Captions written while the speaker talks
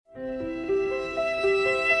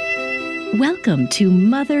Welcome to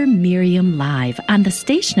Mother Miriam Live on the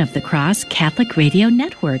Station of the Cross Catholic Radio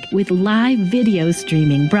Network with live video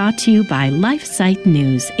streaming brought to you by LifeSite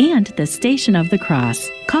News and the Station of the Cross.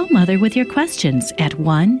 Call Mother with your questions at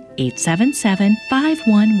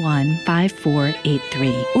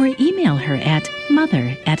 1-877-511-5483 or email her at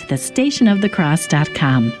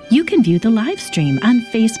mother@thestationofthecross.com. You can view the live stream on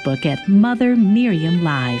Facebook at Mother Miriam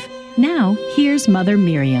Live. Now, here's Mother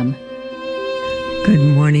Miriam. Good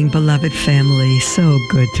morning, beloved family. So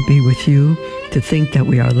good to be with you. To think that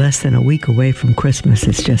we are less than a week away from Christmas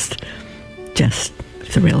is just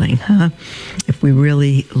thrilling, huh? If we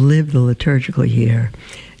really live the liturgical year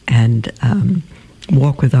and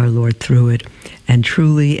walk with our Lord through it and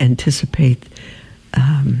truly anticipate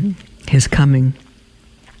His coming,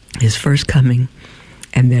 His first coming,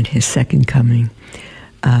 and then His second coming,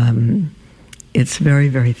 it's very,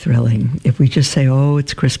 very thrilling. If we just say, oh,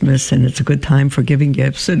 it's Christmas and it's a good time for giving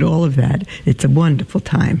gifts and all of that, it's a wonderful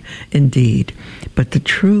time indeed. But to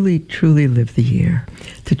truly, truly live the year,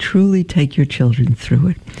 to truly take your children through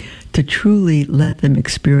it, to truly let them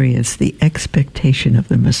experience the expectation of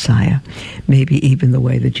the Messiah, maybe even the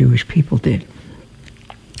way the Jewish people did.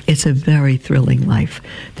 It's a very thrilling life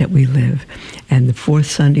that we live. And the fourth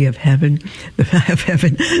Sunday of Advent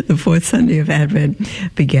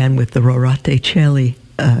began with the Rorate Caeli,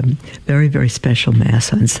 very, very special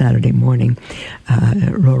Mass on Saturday morning.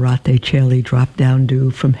 Rorate Caeli, drop down dew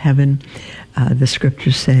from heaven, the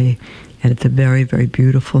scriptures say, and it's a very, very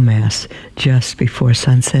beautiful Mass just before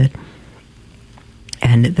sunset.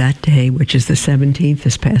 And that day, which is the 17th,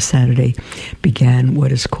 this past Saturday, began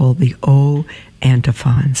what is called the O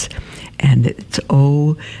Antiphons. And it's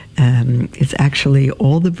actually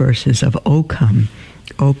all the verses of O come,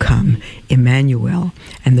 Emmanuel.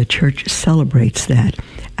 And the Church celebrates that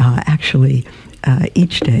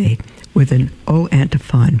each day with an O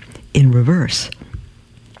Antiphon in reverse.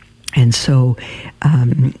 And so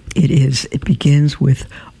it begins with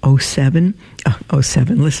 07,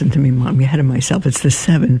 listen to me, Mom, I'm ahead of myself. It's the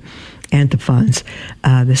 7 antiphons,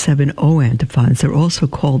 the 7 O antiphons. They're also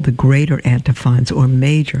called the greater antiphons or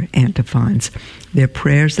major antiphons. They're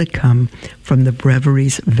prayers that come from the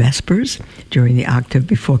Breviary's Vespers during the octave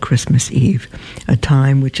before Christmas Eve, a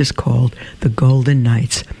time which is called the Golden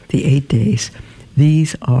Nights, the 8 days. We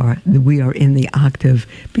are in the octave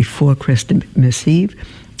before Christmas Eve.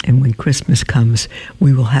 And when Christmas comes,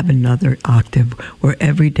 we will have another octave where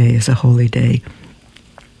every day is a holy day.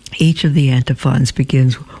 Each of the antiphons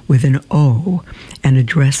begins with an O and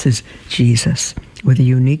addresses Jesus with a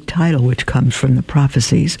unique title which comes from the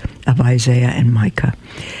prophecies of Isaiah and Micah,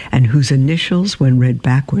 and whose initials, when read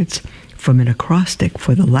backwards from an acrostic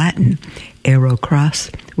for the Latin, Ero Cras,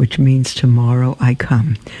 which means tomorrow I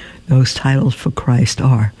come. Those titles for Christ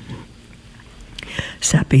are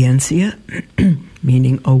Sapientia,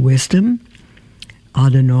 meaning O wisdom,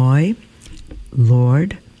 Adonai,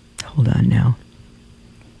 Lord, hold on now,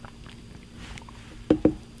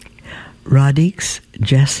 Radix,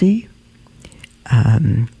 Jesse,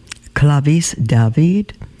 Clavis,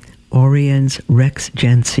 David, Oriens, Rex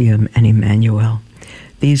Gentium, and Emmanuel.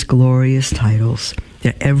 These glorious titles,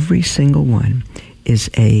 every single one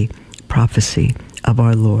is a prophecy of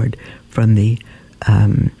our Lord from the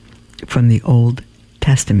Old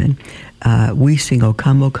Testament. We sing, O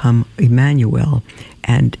come, Emmanuel,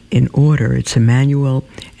 and in order, it's Emmanuel,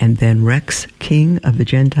 and then Rex, King of the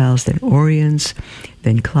Gentiles, then Oriens,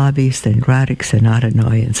 then Clavis, then Radix, and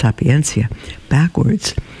Adonai, and Sapientia.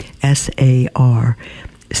 Backwards, Sarcore,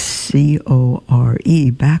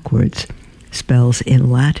 backwards, spells in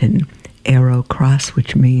Latin, Ero Cras,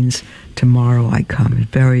 which means tomorrow I come.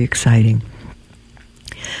 Very exciting.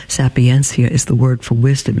 Sapientia is the word for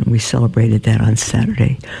wisdom, and we celebrated that on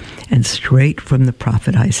Saturday. And straight from the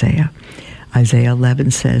prophet Isaiah. Isaiah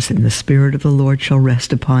 11 says, and the Spirit of the Lord shall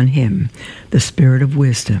rest upon him, the Spirit of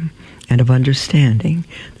wisdom and of understanding,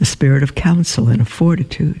 the Spirit of counsel and of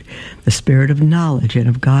fortitude, the Spirit of knowledge and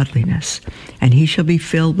of godliness. And he shall be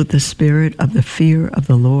filled with the Spirit of the fear of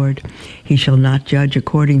the Lord. He shall not judge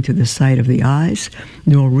according to the sight of the eyes,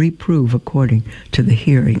 nor reprove according to the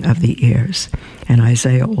hearing of the ears. And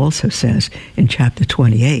Isaiah also says in chapter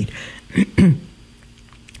 28,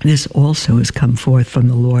 this also has come forth from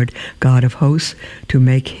the Lord God of hosts to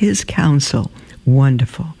make his counsel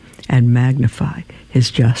wonderful and magnify his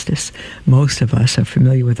justice. Most of us are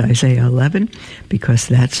familiar with Isaiah 11 because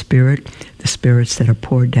that Spirit, the spirits that are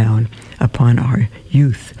poured down upon our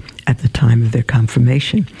youth at the time of their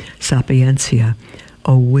confirmation, Sapientia,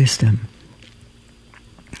 O wisdom,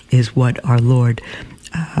 is what our Lord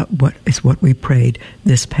what we prayed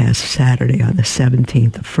this past Saturday on the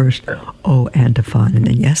 17th, the first O antiphon. And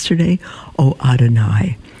then yesterday, O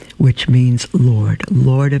Adonai, which means Lord,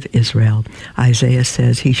 Lord of Israel. Isaiah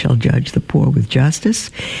says, he shall judge the poor with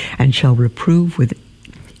justice and shall reprove with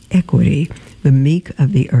equity the meek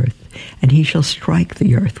of the earth. And he shall strike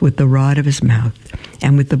the earth with the rod of his mouth,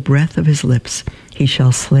 and with the breath of his lips he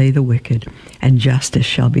shall slay the wicked, and justice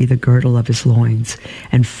shall be the girdle of his loins,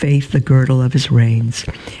 and faith the girdle of his reins.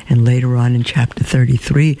 And later on in chapter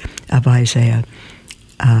 33 of Isaiah,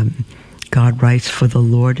 God writes, for the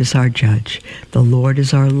Lord is our judge, the Lord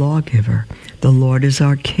is our lawgiver, the Lord is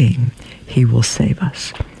our king, he will save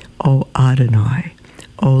us. O Adonai,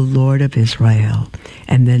 O Lord of Israel.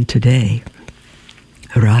 And then today,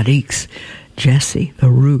 Radix, Jesse, the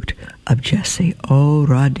root of Jesse. O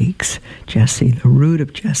Radix, Jesse, the root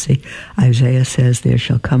of Jesse. Isaiah says, there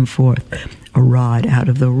shall come forth a rod out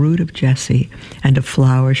of the root of Jesse, and a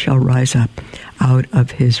flower shall rise up out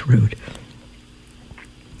of his root.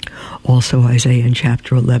 Also, Isaiah in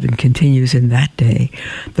chapter 11 continues, in that day,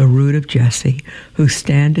 the root of Jesse, who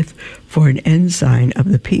standeth for an ensign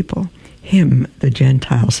of the people, him the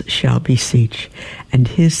Gentiles shall beseech, and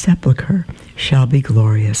his sepulchre shall be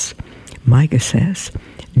glorious. Micah says,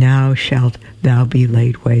 now shalt thou be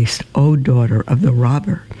laid waste, O daughter of the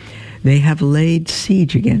robber. They have laid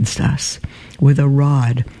siege against us. With a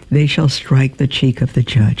rod they shall strike the cheek of the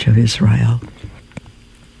judge of Israel.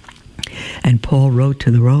 And Paul wrote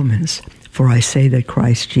to the Romans, for I say that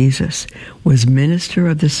Christ Jesus was minister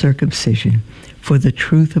of the circumcision for the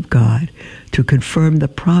truth of God, to confirm the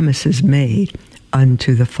promises made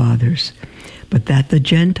unto the fathers, but that the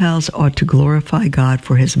Gentiles ought to glorify God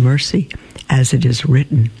for his mercy, as it is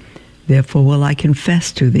written, therefore will I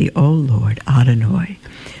confess to thee, O Lord, Adonai,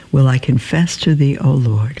 will I confess to thee, O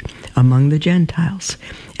Lord, among the Gentiles,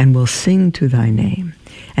 and will sing to thy name.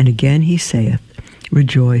 And again he saith,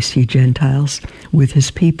 rejoice, ye Gentiles, with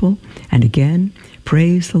his people. And again,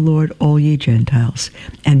 praise the Lord, all ye Gentiles,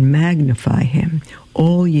 and magnify him,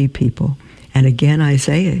 all ye people. And again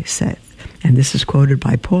Isaiah saith, and this is quoted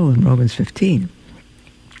by Paul in Romans 15,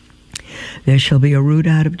 there shall be a root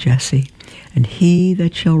out of Jesse, and he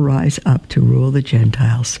that shall rise up to rule the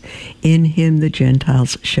Gentiles. In him the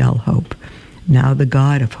Gentiles shall hope. Now the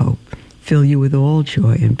God of hope fill you with all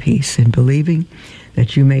joy and peace in believing,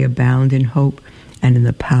 that you may abound in hope and in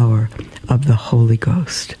the power of the Holy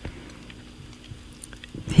Ghost.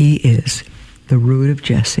 He is the root of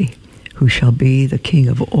Jesse, who shall be the king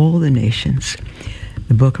of all the nations.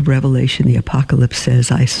 The book of Revelation, the Apocalypse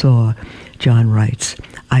says, I saw, John writes,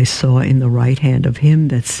 I saw in the right hand of him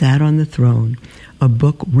that sat on the throne a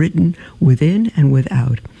book written within and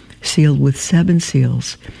without, sealed with 7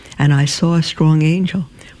 seals. And I saw a strong angel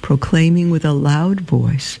proclaiming with a loud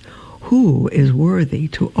voice, who is worthy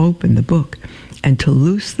to open the book and to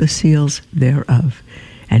loose the seals thereof?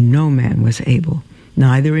 And no man was able,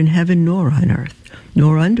 neither in heaven nor on earth,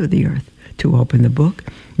 nor under the earth, to open the book,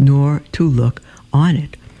 nor to look on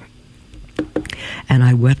it. And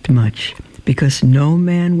I wept much, because no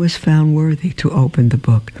man was found worthy to open the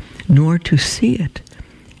book, nor to see it.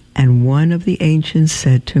 And one of the ancients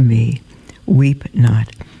said to me, weep not.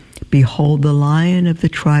 Behold, the Lion of the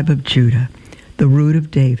tribe of Judah, the root of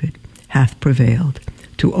David, hath prevailed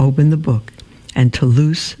to open the book and to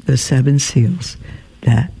loose the 7 seals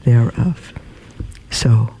that thereof.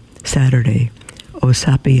 So, Saturday, O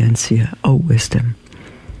Sapiencia, O wisdom.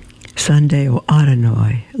 Sunday, O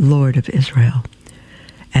Adonai, Lord of Israel.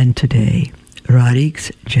 And today,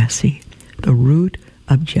 Radix Jesse, the root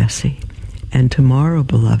of Jesse. And tomorrow,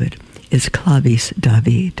 beloved, is Clavis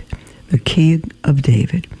David, the key of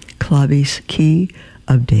David. Clavis, key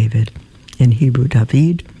of David. In Hebrew,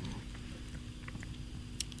 David.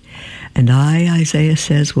 And I, Isaiah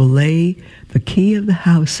says, will lay the key of the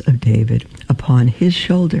house of David upon his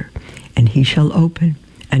shoulder, and he shall open,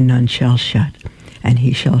 and none shall shut. And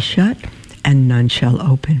he shall shut, and none shall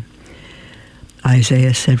open.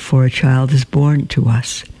 Isaiah said, for a child is born to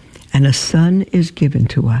us, and a son is given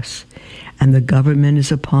to us, and the government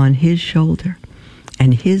is upon his shoulder,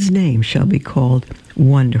 and his name shall be called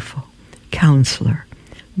Wonderful, Counselor,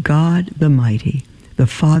 God the Mighty, the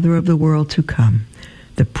Father of the world to come,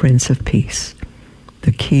 the Prince of Peace.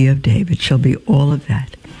 The key of David shall be all of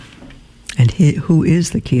that. And who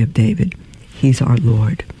is the key of David? He's our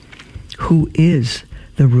Lord. Who is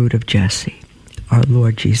the root of Jesse? Our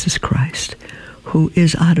Lord Jesus Christ. Who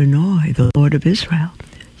is Adonai, the Lord of Israel?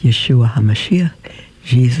 Yeshua HaMashiach,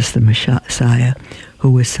 Jesus the Messiah,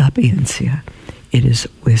 who is Sapiencia. It is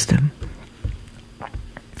wisdom.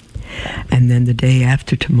 And then the day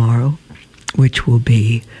after tomorrow, which will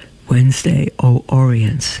be Wednesday, O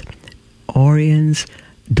Oriens. Oriens,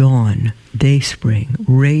 dawn, dayspring,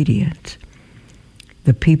 radiant.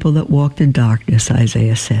 The people that walked in darkness,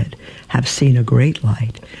 Isaiah said, have seen a great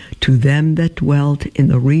light. To them that dwelt in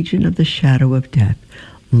the region of the shadow of death,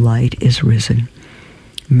 light is risen.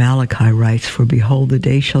 Malachi writes, for behold, the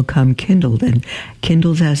day shall come kindled, and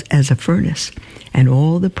kindles as a furnace, and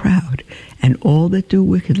all the proud and all that do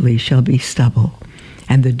wickedly shall be stubble,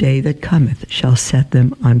 and the day that cometh shall set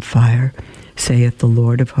them on fire, saith the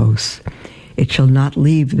Lord of hosts. It shall not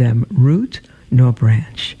leave them root nor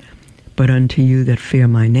branch. But unto you that fear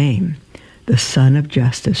my name, the Son of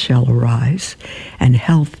Justice shall arise, and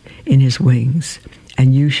health in his wings,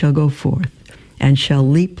 and you shall go forth, and shall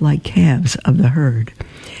leap like calves of the herd,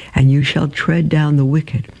 and you shall tread down the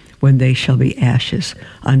wicked when they shall be ashes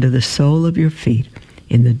under the sole of your feet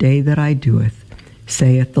in the day that I doeth,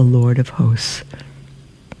 saith the Lord of hosts.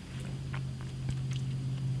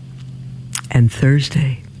 And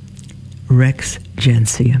Thursday, Rex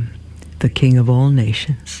Gentium, the King of all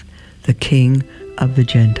nations, the King of the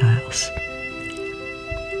Gentiles.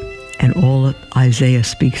 And all of Isaiah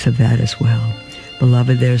speaks of that as well.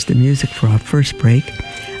 Beloved, there's the music for our first break.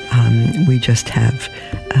 We just have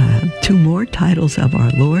 2 more titles of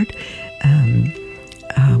our Lord.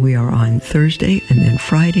 We are on Thursday, and then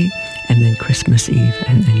Friday, and then Christmas Eve,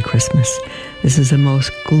 and then Christmas. This is the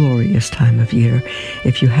most glorious time of year.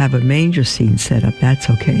 If you have a manger scene set up, that's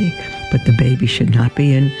okay, but the baby should not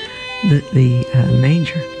be in the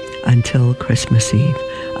manger until Christmas Eve,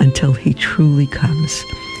 until he truly comes.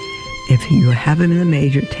 If you have him in the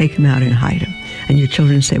manger, take him out and hide him. And your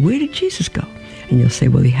children say, where did Jesus go? And you'll say,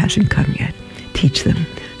 well, he hasn't come yet. Teach them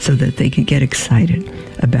so that they could get excited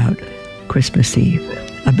about Christmas Eve,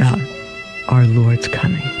 about our Lord's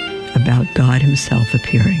coming, about God himself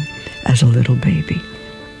appearing as a little baby.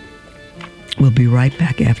 We'll be right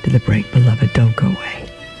back after the break, beloved. Don't go away.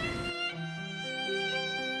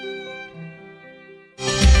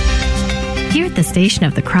 Here at the Station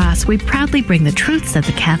of the Cross, we proudly bring the truths of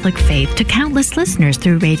the Catholic faith to countless listeners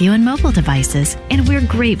through radio and mobile devices, and we're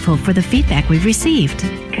grateful for the feedback we've received.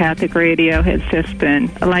 Catholic radio has just been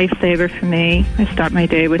a lifesaver for me. I start my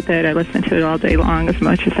day with it. I listen to it all day long as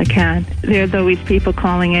much as I can. There's always people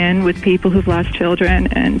calling in with people who've lost children,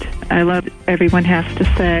 and I love everyone has to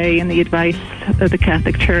say and the advice of the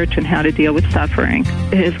Catholic Church and how to deal with suffering.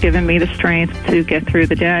 It has given me the strength to get through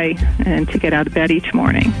the day and to get out of bed each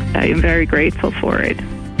morning. I am very grateful for it.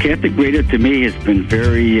 Catholic radio to me has been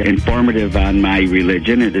very informative on my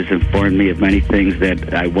religion. It has informed me of many things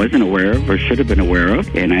that I wasn't aware of or should have been aware of,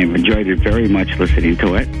 and I've enjoyed it very much listening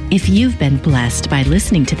to it. If you've been blessed by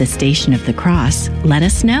listening to the Station of the Cross, let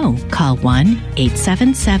us know. Call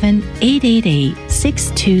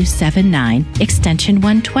 1-877-888-6279, extension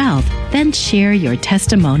 112. Then share your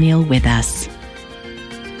testimonial with us.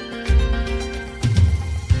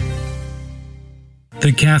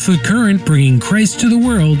 The Catholic Current, bringing Christ to the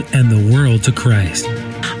world and the world to Christ.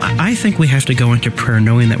 I think we have to go into prayer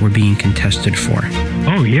knowing that we're being contested for.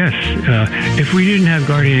 Oh, yes. If we didn't have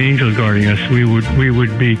guardian angels guarding us, we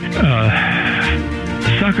would be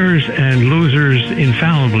suckers and losers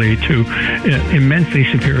infallibly to immensely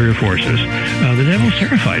superior forces. The devil's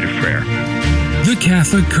terrified of prayer. The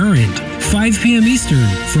Catholic Current, 5 p.m. Eastern,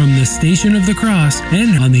 from the Station of the Cross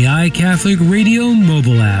and on the iCatholic Radio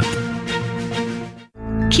mobile app.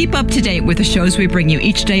 Keep up to date with the shows we bring you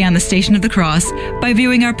each day on the Station of the Cross by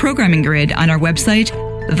viewing our programming grid on our website,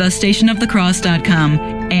 thestationofthecross.com,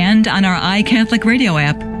 and on our iCatholic Radio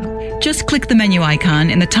app. Just click the menu icon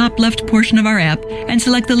in the top left portion of our app and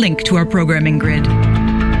select the link to our programming grid.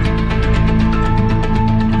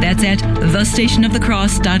 That's at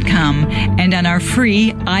thestationofthecross.com and on our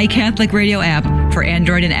free iCatholic Radio app for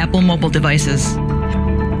Android and Apple mobile devices.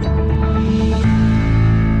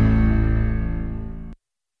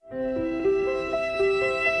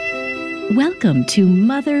 Welcome to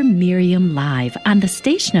Mother Miriam Live on the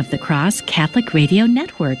Station of the Cross Catholic Radio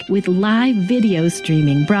Network with live video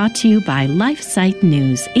streaming brought to you by LifeSite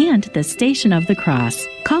News and the Station of the Cross.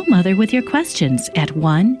 Call Mother with your questions at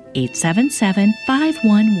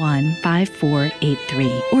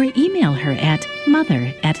 1-877-511-5483 or email her at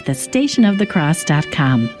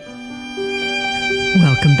mother@thestationofthecross.com.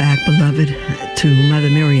 Welcome back, beloved, to Mother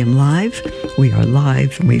Miriam Live. We are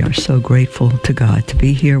live, and we are so grateful to God to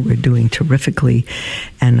be here. We're doing terrifically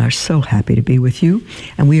and are so happy to be with you.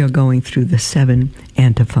 And we are going through the 7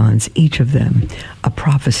 antiphons, each of them a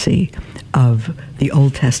prophecy of the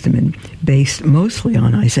Old Testament, based mostly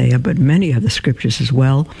on Isaiah, but many other scriptures as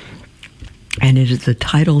well. And it is the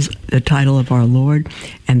title of our Lord,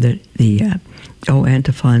 and the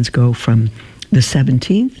antiphons go from the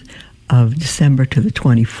 17th of December to the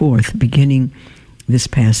 24th, beginning this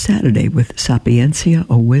past Saturday with Sapientia,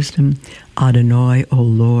 O wisdom, Adonai, O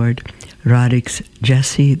Lord, Radix,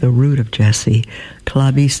 Jesse, the root of Jesse,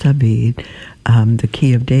 Clavis David, the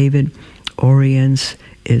key of David, Oriens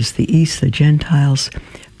is the east, the Gentiles,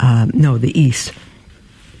 the east,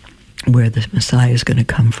 where the Messiah is going to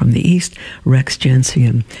come from the east, Rex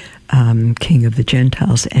Gentium, King of the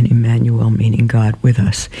Gentiles, and Emmanuel, meaning God with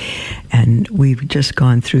us. And we've just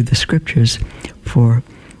gone through the scriptures for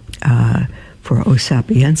O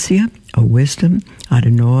Sapientia, O wisdom,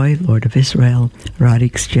 Adonai, Lord of Israel,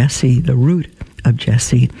 Radix Jesse, the root of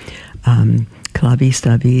Jesse, Clavis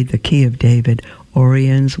David, the key of David,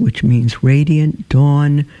 Oriens, which means radiant,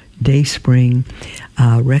 dawn, day spring.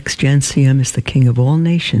 Rex Gentium is the king of all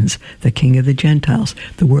nations, the king of the Gentiles.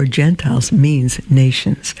 The word Gentiles means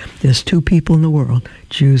nations. There's two people in the world,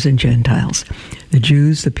 Jews and Gentiles. The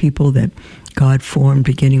Jews, the people that God formed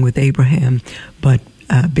beginning with Abraham, but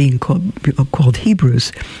being called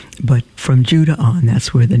Hebrews, but from Judah on,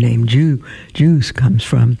 that's where the name Jews comes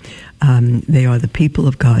from. They are the people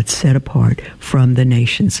of God set apart from the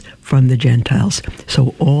nations, from the Gentiles.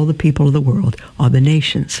 So all the people of the world are the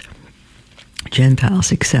nations,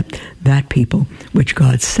 Gentiles, except that people which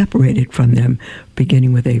God separated from them,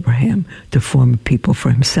 beginning with Abraham, to form a people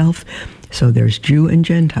for himself. So there's Jew and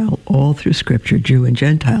Gentile all through Scripture, Jew and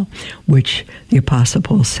Gentile, which the Apostle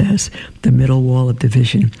Paul says the middle wall of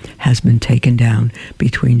division has been taken down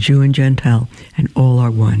between Jew and Gentile, and all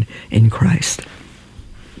are one in Christ.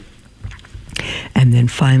 And then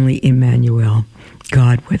finally, Emmanuel,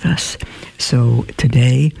 God with us. So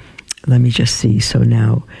today, let me just see. So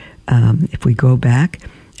now, if we go back,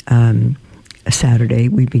 Saturday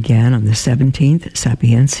we began on the 17th,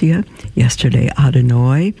 Sapientia. Yesterday,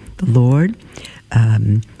 Adonai, the Lord.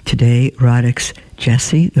 Today, Radix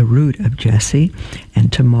Jesse, the root of Jesse.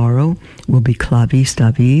 And tomorrow will be Clavis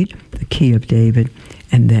David, the key of David.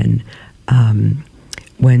 And then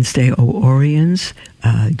Wednesday, O Oriens,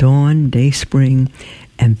 dawn, day spring.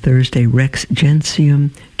 And Thursday, Rex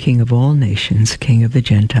Gentium, King of all nations, King of the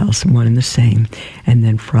Gentiles, one and the same. And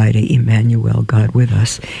then Friday, Emmanuel, God with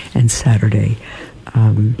us. And Saturday,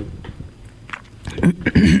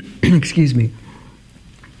 excuse me,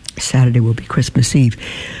 Saturday will be Christmas Eve.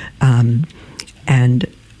 And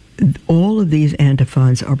all of these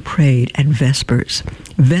antiphons are prayed at Vespers.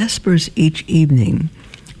 Vespers each evening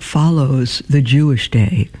follows the Jewish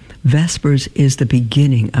day. Vespers is the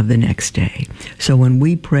beginning of the next day. So when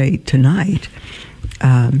we pray tonight,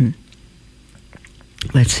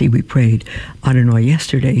 let's see, we prayed Adonai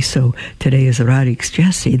yesterday, so today is Radix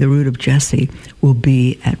Jesse, the root of Jesse, will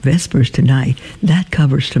be at Vespers tonight. That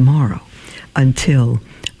covers tomorrow until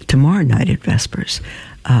tomorrow night at Vespers.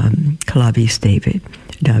 Clavis David,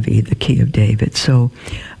 the key of David. So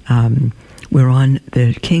we're on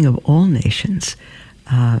the King of all nations.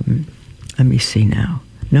 Let me see now.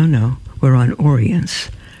 No, we're on Oriens.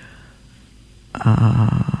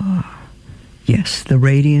 Yes, the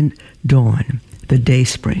radiant dawn, the day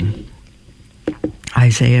spring.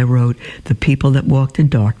 Isaiah wrote, the people that walked in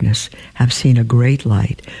darkness have seen a great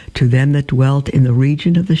light. To them that dwelt in the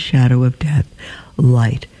region of the shadow of death,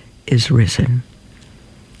 light is risen.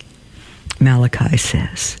 Malachi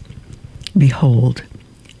says, behold,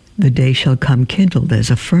 the day shall come kindled as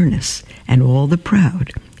a furnace, and all the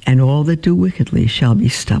proud and all that do wickedly shall be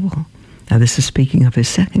stubble. Now this is speaking of his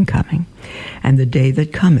second coming. And the day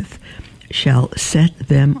that cometh shall set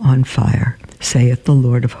them on fire, saith the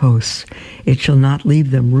Lord of hosts. It shall not leave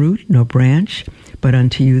them root nor branch, but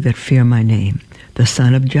unto you that fear my name. The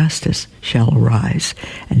Son of Justice shall arise,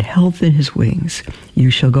 and health in his wings. You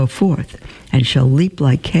shall go forth, and shall leap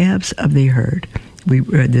like calves of the herd. We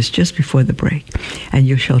read this just before the break. And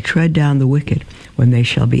you shall tread down the wicked when they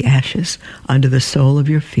shall be ashes under the sole of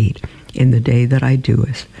your feet in the day that I do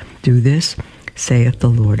this, saith the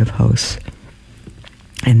Lord of hosts.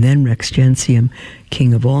 And then Rex Gentium,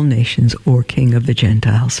 King of all nations, or King of the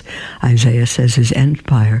Gentiles. Isaiah says his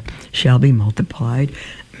empire shall be multiplied.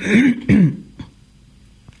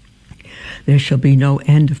 There shall be no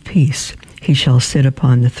end of peace. He shall sit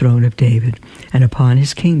upon the throne of David, and upon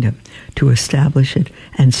his kingdom, to establish it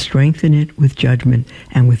and strengthen it with judgment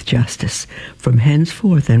and with justice. From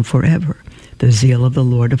henceforth and forever, the zeal of the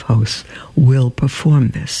Lord of hosts will perform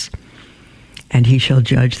this. And he shall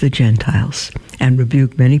judge the Gentiles, and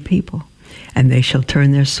rebuke many people. And they shall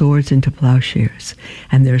turn their swords into plowshares,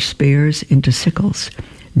 and their spears into sickles.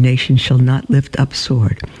 Nation shall not lift up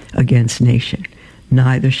sword against nation,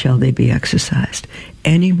 neither shall they be exercised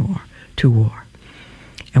any more to war.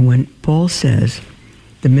 And when Paul says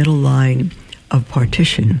the middle line of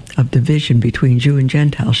partition, of division between Jew and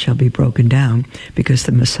Gentile shall be broken down, because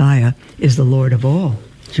the Messiah is the Lord of all,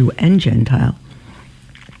 Jew and Gentile,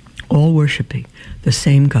 all worshiping the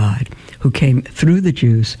same God who came through the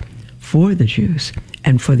Jews, for the Jews,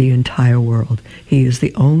 and for the entire world. He is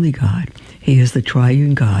the only God. He is the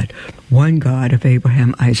triune God, one God of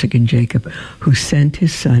Abraham, Isaac, and Jacob, who sent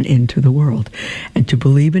his Son into the world. And to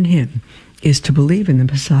believe in him is to believe in the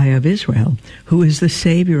Messiah of Israel, who is the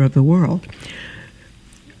Savior of the world.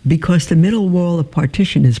 Because the middle wall of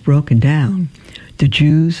partition is broken down, the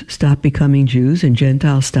Jews stop becoming Jews and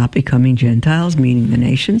Gentiles stop becoming Gentiles, meaning the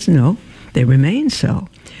nations? No, they remain so.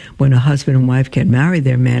 When a husband and wife get married,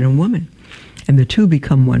 they're man and woman, and the two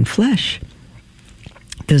become one flesh.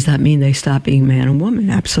 Does that mean they stop being man and woman?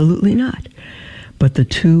 Absolutely not. But the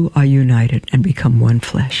two are united and become one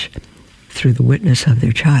flesh through the witness of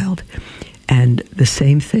their child. And the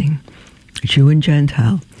same thing, Jew and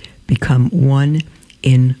Gentile become one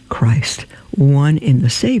in Christ, one in the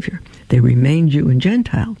Savior. They remain Jew and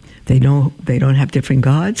Gentile. They don't have different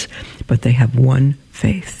gods, but they have one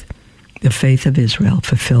faith, the faith of Israel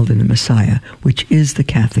fulfilled in the Messiah, which is the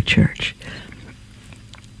Catholic Church.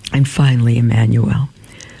 And finally, Emmanuel.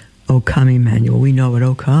 O come, Emmanuel. We know it.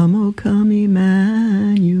 O come,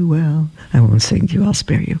 Emmanuel. I won't sing to you, I'll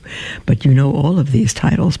spare you. But you know all of these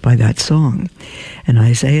titles by that song. And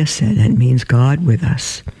Isaiah said it means God with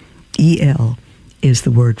us. El is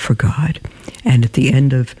the word for God. And at the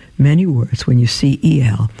end of many words, when you see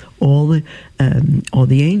El, all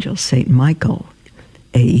the angels, Saint Michael,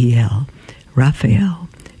 Ael, Raphael,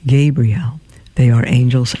 Gabriel, they are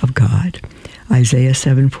angels of God. Isaiah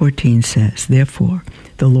 7:14 says, therefore,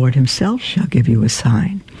 the Lord himself shall give you a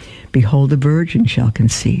sign. Behold, a virgin shall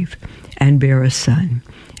conceive and bear a son,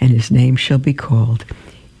 and his name shall be called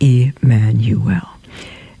Emmanuel.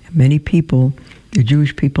 Many people, the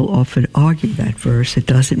Jewish people, often argue that verse. It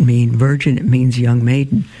doesn't mean virgin, it means young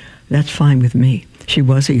maiden. That's fine with me. She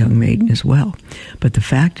was a young maiden as well. But the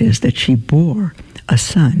fact is that she bore a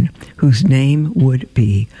son whose name would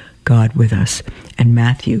be God with us. And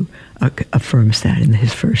Matthew affirms that in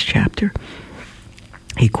his first chapter.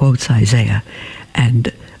 He quotes Isaiah,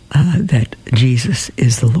 and that Jesus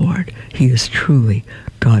is the Lord. He is truly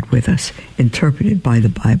God with us, interpreted by the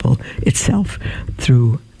Bible itself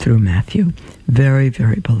through Matthew. Very,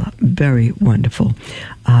 very beloved, very wonderful.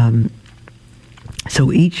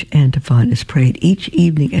 So each antiphon is prayed each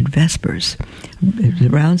evening at Vespers,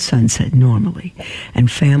 around sunset normally,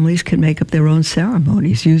 and families can make up their own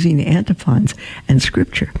ceremonies using the antiphons and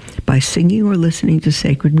scripture by singing or listening to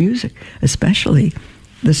sacred music, especially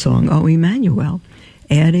the song O Emmanuel,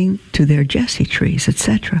 adding to their Jesse trees,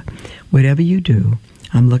 etc. Whatever you do,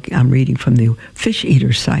 I'm reading from the Fish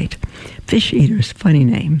Eaters site. Fish Eaters, funny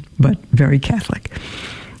name, but very Catholic.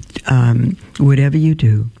 Whatever you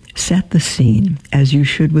do, set the scene as you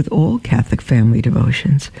should with all Catholic family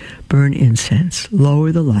devotions. Burn incense,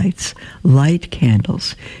 lower the lights, light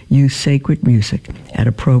candles, use sacred music at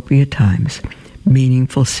appropriate times,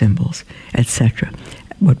 meaningful symbols, etc.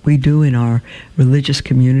 What we do in our religious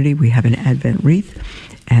community, we have an Advent wreath,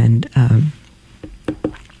 and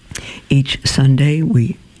each Sunday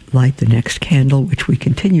we light the next candle, which we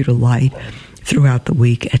continue to light throughout the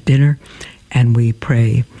week at dinner, and we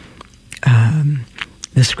pray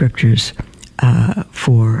the scriptures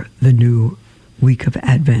for the new week of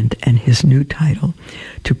Advent and his new title,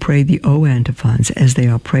 to pray the O antiphons as they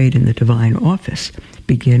are prayed in the divine office.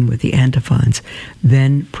 Begin with the antiphons,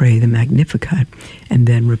 then pray the Magnificat, and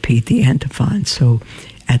then repeat the antiphons. So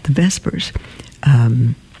at the Vespers,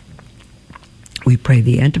 we pray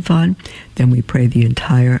the antiphon, then we pray the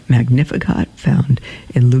entire Magnificat found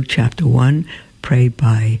in Luke chapter 1, prayed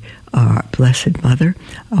by our Blessed Mother.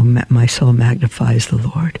 Oh, my soul magnifies the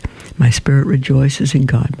Lord. My spirit rejoices in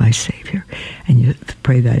God, my Savior. And you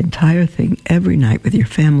pray that entire thing every night with your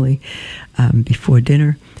family before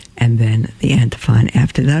dinner, and then the antiphon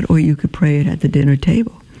after that, or you could pray it at the dinner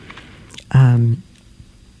table.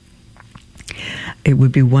 It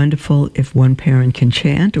would be wonderful if one parent can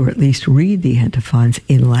chant or at least read the antiphons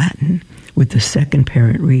in Latin, with the second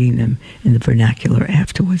parent reading them in the vernacular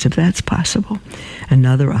afterwards, if that's possible.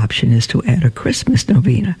 Another option is to add a Christmas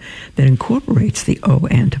novena that incorporates the O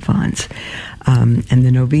antiphons. And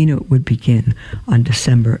the novena would begin on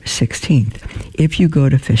December 16th. If you go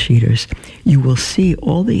to Fish Eaters, you will see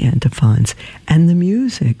all the antiphons and the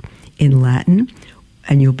music in Latin,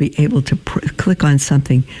 and you'll be able to click on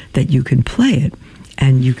something that you can play it,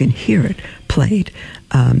 and you can hear it played.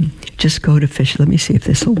 Just go to Fish. Let me see if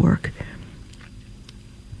this will work.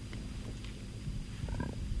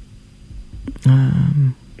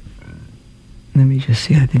 Let me just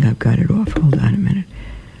see. I think I've got it off. Hold on a minute.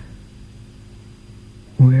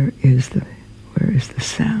 Where is the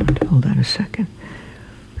sound? Hold on a second.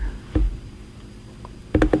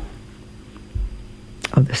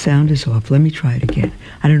 Oh, the sound is off. Let me try it again.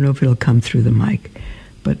 I don't know if it'll come through the mic,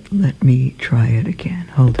 but let me try it again.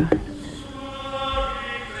 Hold on.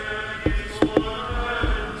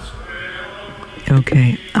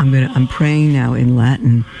 Okay, I'm praying now in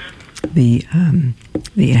Latin the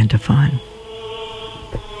antiphon.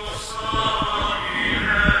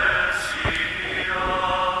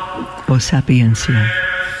 O sapiencia.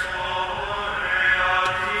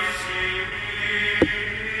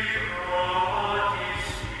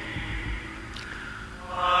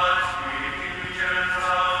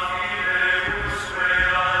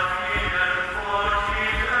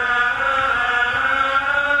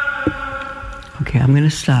 Okay, I'm going to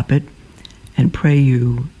stop it and play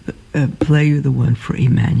you the one for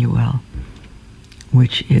Emmanuel,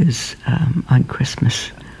 which is on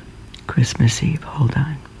Christmas Eve. Hold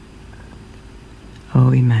on.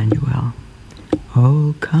 Oh, Emmanuel.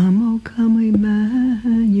 Oh, come,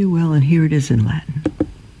 Emmanuel. And here it is in Latin.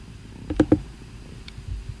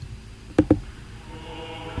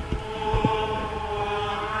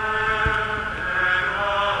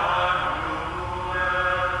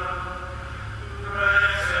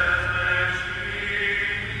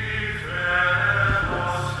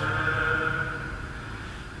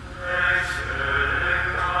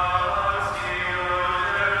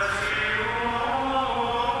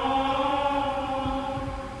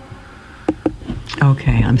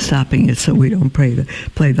 Okay, I'm stopping it so we don't play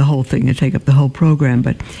the whole thing and take up the whole program.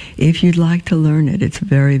 But if you'd like to learn it, it's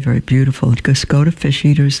very, very beautiful. Just go to Fish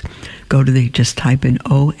Eaters, just type in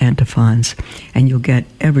O antiphons, and you'll get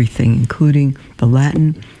everything, including the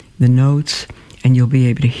Latin, the notes, and you'll be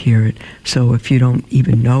able to hear it. So if you don't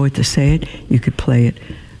even know it to say it, you could play it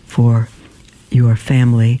for your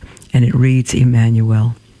family, and it reads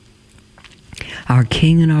Emmanuel, our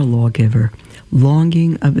King and our lawgiver,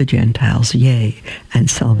 longing of the Gentiles, yea, and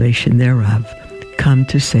salvation thereof, come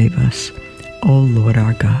to save us, O Lord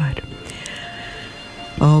our God.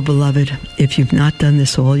 Oh, beloved, if you've not done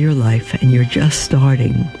this all your life and you're just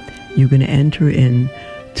starting, you're going to enter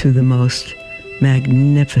into the most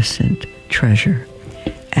magnificent treasure,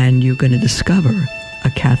 and you're going to discover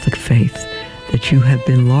a Catholic faith that you have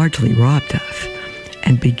been largely robbed of,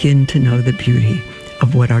 and begin to know the beauty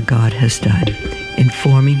of what our God has done in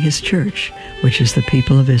forming his church, which is the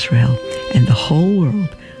people of Israel, and the whole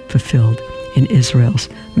world fulfilled in Israel's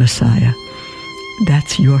Messiah.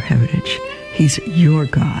 That's your heritage. He's your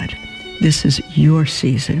God. This is your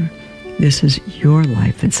season. This is your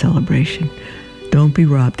life and celebration. Don't be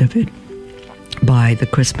robbed of it by the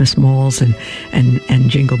Christmas malls and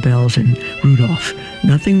Jingle Bells and Rudolph.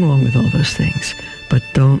 Nothing wrong with all those things, but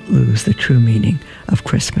don't lose the true meaning of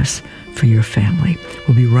Christmas for your family.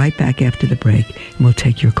 We'll be right back after the break, and we'll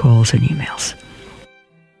take your calls and emails.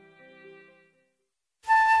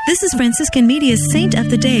 This is Franciscan Media's Saint of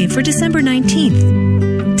the Day for December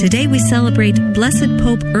 19th. Today we celebrate Blessed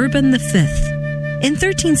Pope Urban V. In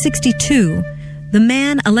 1362, the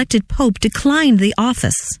man elected Pope declined the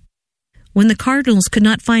office. When the cardinals could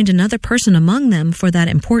not find another person among them for that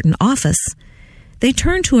important office, they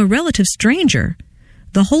turned to a relative stranger,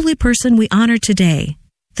 the holy person we honor today.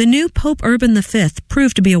 The new Pope Urban V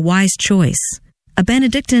proved to be a wise choice. A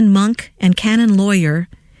Benedictine monk and canon lawyer,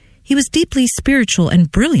 he was deeply spiritual and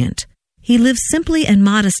brilliant. He lived simply and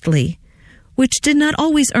modestly, which did not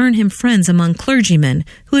always earn him friends among clergymen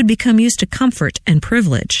who had become used to comfort and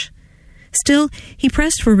privilege. Still, he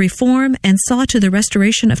pressed for reform and saw to the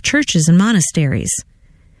restoration of churches and monasteries.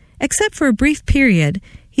 Except for a brief period,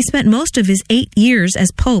 he spent most of his 8 years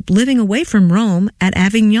as pope living away from Rome at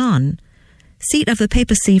Avignon, seat of the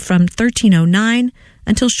papacy from 1309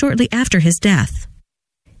 until shortly after his death.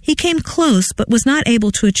 He came close but was not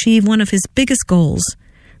able to achieve one of his biggest goals,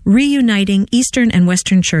 reuniting Eastern and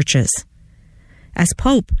Western churches. As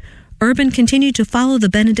pope, Urban continued to follow the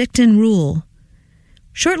Benedictine rule.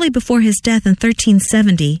 Shortly before his death in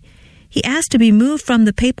 1370, he asked to be moved from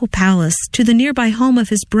the papal palace to the nearby home of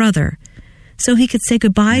his brother, so he could say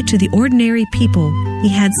goodbye to the ordinary people he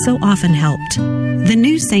had so often helped. The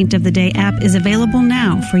new Saint of the Day app is available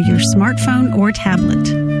now for your smartphone or tablet.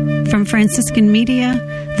 From Franciscan Media,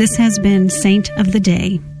 this has been Saint of the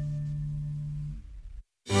Day.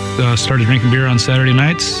 Started drinking beer on Saturday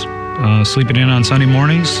nights, sleeping in on Sunday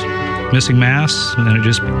mornings, missing Mass, and then it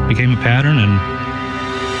just became a pattern and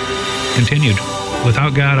continued.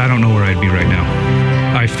 Without God, I don't know where I'd be right now.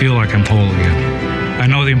 I feel like I'm whole again. I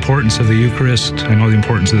know the importance of the Eucharist. I know the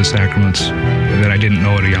importance of the sacraments that I didn't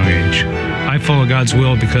know at a young age. I follow God's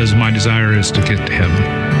will because my desire is to get to heaven.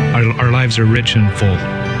 Our lives are rich and full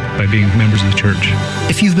by being members of the church.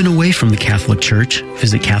 If you've been away from the Catholic Church,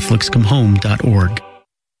 visit CatholicsComeHome.org.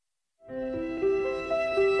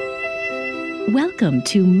 Welcome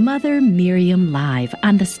to Mother Miriam Live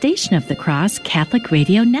on the Station of the Cross Catholic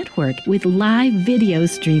Radio Network with live video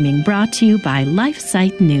streaming brought to you by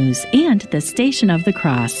LifeSite News and the Station of the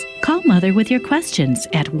Cross. Call Mother with your questions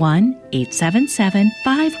at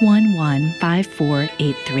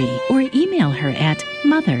 1-877-511-5483 or email her at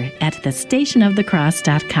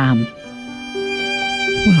mother@thestationofthecross.com.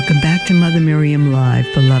 Welcome back to Mother Miriam Live,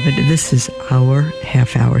 beloved. This is our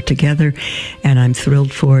half hour together, and I'm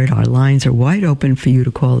thrilled for it. Our lines are wide open for you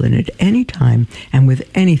to call in at any time and with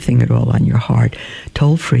anything at all on your heart.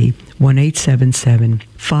 Toll free,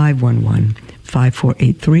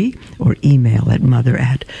 1-877-511-5483, or email at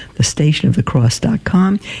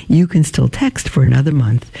mother@thestationofthecross.com. You can still text for another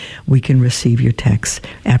month. We can receive your texts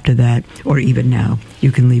after that, or even now.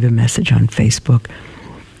 You can leave a message on Facebook.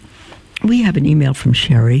 We have an email from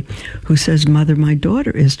Sherry who says, Mother, my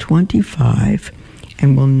daughter is 25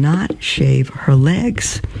 and will not shave her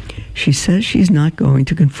legs. She says she's not going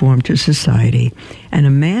to conform to society and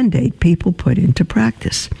a mandate people put into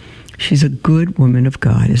practice. She's a good woman of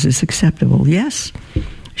God. Is this acceptable? Yes,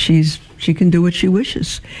 she can do what she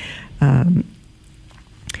wishes.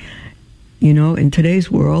 In today's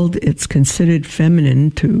world, it's considered feminine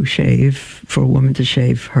to shave, for a woman to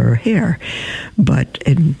shave her hair, but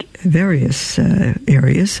in various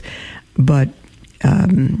areas. But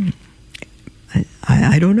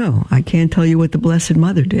I don't know. I can't tell you what the Blessed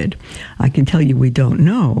Mother did. I can tell you we don't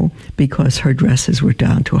know because her dresses were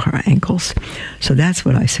down to her ankles. So that's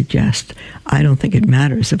what I suggest. I don't think it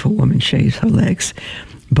matters if a woman shaves her legs,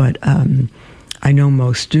 but I know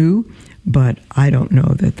most do. But I don't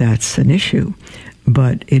know that that's an issue.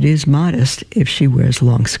 But it is modest if she wears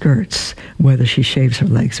long skirts, whether she shaves her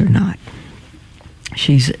legs or not.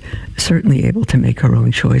 She's certainly able to make her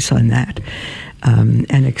own choice on that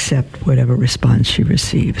and accept whatever response she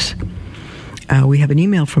receives. We have an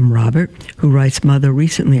email from Robert who writes, Mother,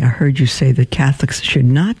 recently I heard you say that Catholics should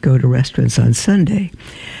not go to restaurants on Sunday.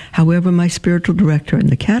 However, my spiritual director and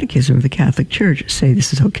the Catechism of the Catholic Church say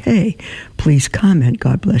this is okay. Please comment.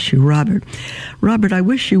 God bless you, Robert. Robert, I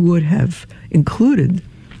wish you would have included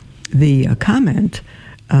the comment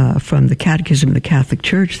from the Catechism of the Catholic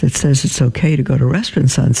Church that says it's okay to go to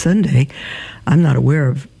restaurants on Sunday. I'm not aware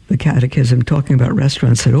of the Catechism talking about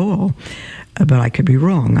restaurants at all. But I could be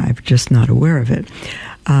wrong. I'm just not aware of it.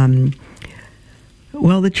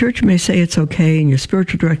 Well, the church may say it's okay, and your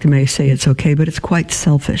spiritual director may say it's okay, but it's quite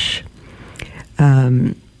selfish.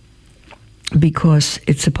 Because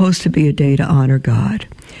it's supposed to be a day to honor God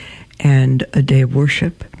and a day of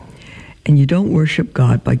worship. And you don't worship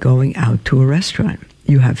God by going out to a restaurant.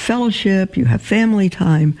 You have fellowship, you have family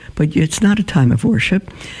time, but it's not a time of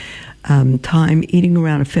worship. Time eating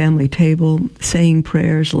around a family table, saying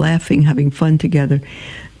prayers, laughing, having fun together.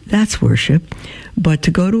 That's worship. But to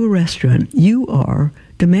go to a restaurant, you are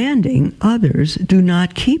demanding others do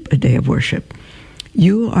not keep a day of worship.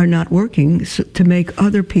 You are not working to make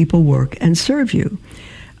other people work and serve you.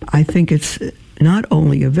 I think it's not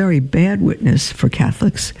only a very bad witness for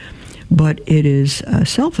Catholics, but it is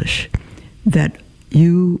selfish that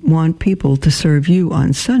you want people to serve you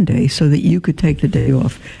on Sunday so that you could take the day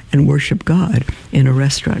off and worship God in a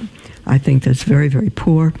restaurant. I think that's very, very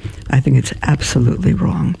poor. I think it's absolutely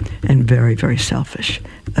wrong and very, very selfish.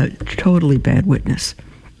 A totally bad witness.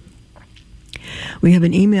 We have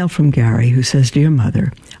an email from Gary who says, Dear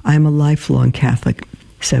Mother, I am a lifelong Catholic,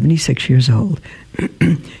 76 years old.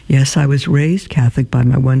 Yes, I was raised Catholic by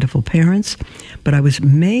my wonderful parents, but I was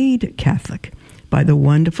made Catholic by the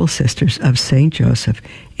wonderful Sisters of St. Joseph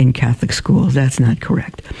in Catholic schools. That's not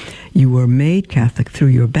correct. You were made Catholic through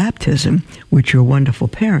your baptism, which your wonderful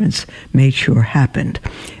parents made sure happened.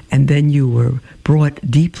 And then you were brought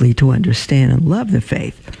deeply to understand and love the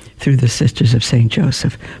faith through the Sisters of St.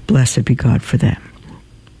 Joseph. Blessed be God for them.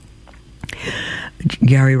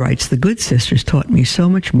 Gary writes, the good sisters taught me so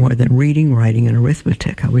much more than reading, writing, and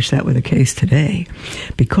arithmetic. I wish that were the case today.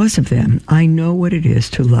 Because of them, I know what it is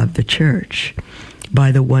to love the church.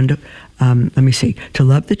 By the to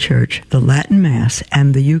love the church, the Latin Mass,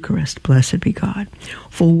 and the Eucharist. Blessed be God.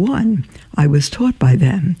 For one, I was taught by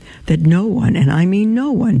them that no one, and I mean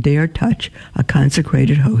no one, dare touch a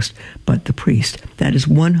consecrated host but the priest. That is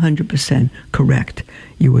 100% correct.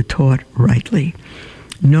 You were taught rightly.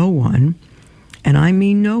 No one And I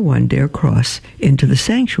mean no one dare cross into the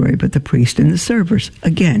sanctuary but the priest and the servers.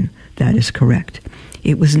 Again, that is correct.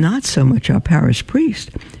 It was not so much our parish priest,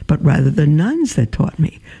 but rather the nuns that taught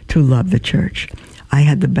me to love the church. I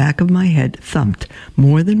had the back of my head thumped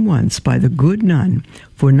more than once by the good nun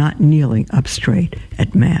for not kneeling up straight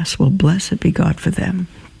at Mass. Well, blessed be God for them.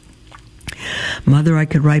 Mother, I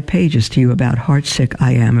could write pages to you about how heartsick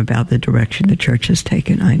I am about the direction the church has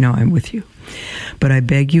taken. I know I'm with you. But I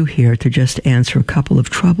beg you here to just answer a couple of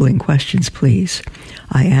troubling questions, please.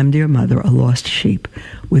 I am, dear Mother, a lost sheep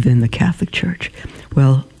within the Catholic Church.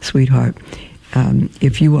 Well, sweetheart,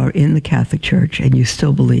 if you are in the Catholic Church and you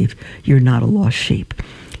still believe, you're not a lost sheep.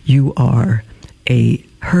 You are a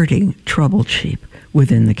hurting, troubled sheep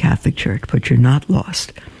within the Catholic Church, but you're not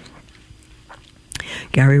lost.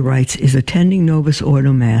 Gary writes, is attending Novus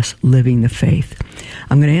Ordo Mass living the faith?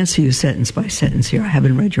 I'm going to answer you sentence by sentence here. I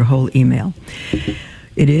haven't read your whole email.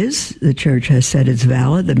 It is. The church has said it's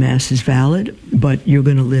valid. The Mass is valid, but you're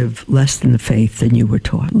going to live less than the faith than you were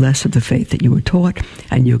taught, less of the faith that you were taught,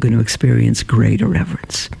 and you're going to experience greater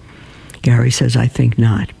reverence. Gary says, I think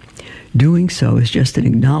not. Doing so is just an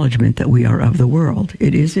acknowledgement that we are of the world.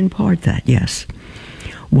 It is in part that, yes.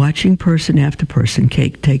 Watching person after person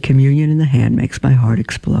take communion in the hand makes my heart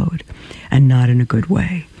explode, and not in a good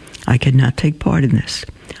way. I cannot take part in this.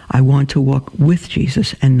 I want to walk with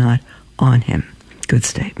Jesus and not on him. Good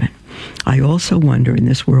statement. I also wonder in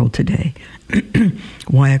this world today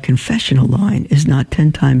why a confessional line is not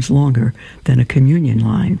 10 times longer than a communion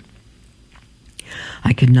line.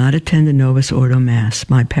 I could not attend the Novus Ordo Mass.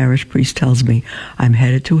 My parish priest tells me I'm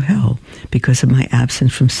headed to hell because of my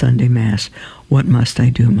absence from Sunday Mass. What must I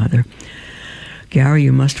do, Mother? Gary,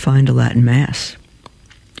 you must find a Latin Mass.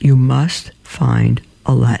 You must find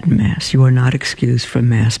a Latin Mass. You are not excused from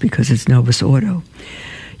Mass because it's Novus Ordo.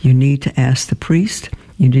 You need to ask the priest.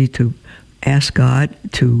 You need to ask God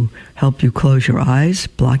to help you close your eyes,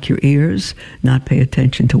 block your ears, not pay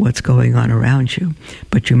attention to what's going on around you.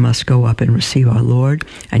 But you must go up and receive our Lord,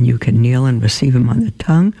 and you can kneel and receive him on the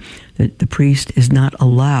tongue. The priest is not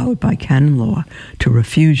allowed by canon law to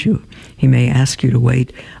refuse you. He may ask you to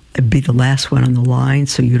wait, be the last one on the line,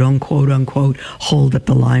 so you don't, quote unquote, hold up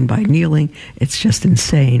the line by kneeling. It's just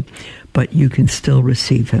insane. But you can still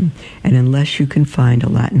receive him. And unless you can find a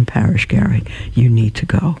Latin parish, Gary, you need to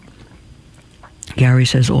go. Gary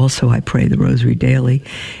says, also, I pray the rosary daily.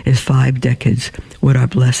 Is 5 decades what our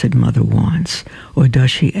Blessed Mother wants? Or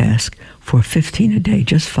does she ask for 15 a day,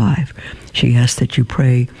 just 5? She asks that you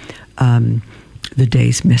pray the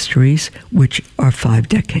day's mysteries, which are 5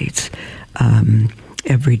 decades.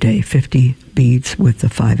 Every day, 50 beads with the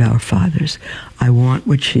 5 Our Fathers. I want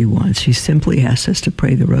what she wants. She simply asks us to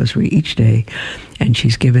pray the rosary each day, and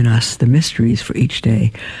she's given us the mysteries for each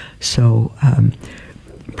day. So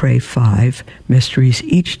pray 5 mysteries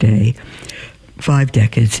each day, 5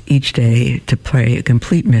 decades each day to pray a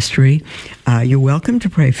complete mystery. You're welcome to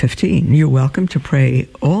pray 15. You're welcome to pray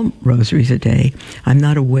all rosaries a day. I'm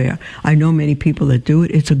not aware. I know many people that do it.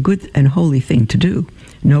 It's a good and holy thing to do.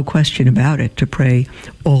 No question about it, to pray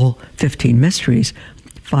all 15 mysteries,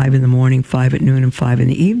 5 in the morning, 5 at noon, and 5 in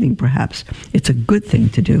the evening, perhaps. It's a good thing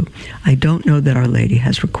to do. I don't know that Our Lady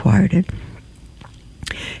has required it.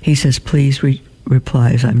 He says, please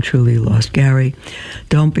replies, I'm truly lost. Gary,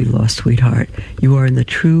 don't be lost, sweetheart. You are in the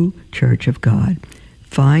true Church of God.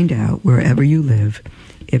 Find out wherever you live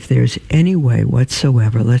if there's any way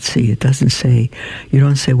whatsoever. Let's see, it doesn't say, you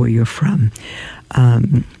don't say where you're from.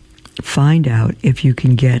 Find out if you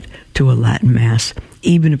can get to a Latin Mass,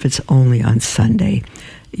 even if it's only on Sunday.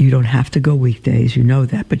 You don't have to go weekdays, you know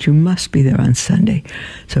that, but you must be there on Sunday.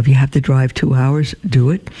 So if you have to drive 2 hours, do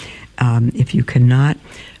it. If you cannot,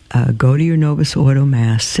 go to your Novus Ordo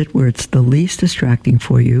Mass, sit where it's the least distracting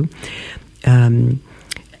for you,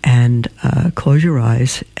 and close your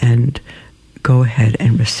eyes and go ahead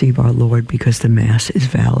and receive our Lord, because the Mass is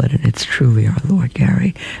valid and it's truly our Lord,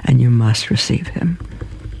 Gary, and you must receive him.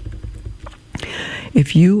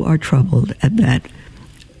 If you are troubled at that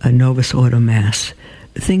Novus Ordo Mass,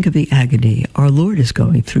 think of the agony our Lord is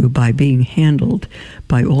going through by being handled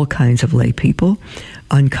by all kinds of lay people,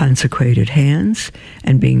 unconsecrated hands,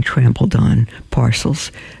 and being trampled on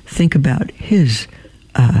parcels. Think about his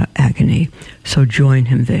agony. So join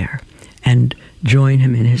him there, and join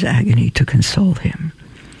him in his agony to console him.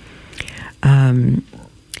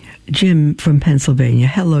 Jim from Pennsylvania.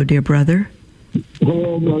 Hello, dear brother.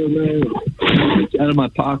 Hello, Mother Mary. It's out of my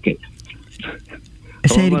pocket.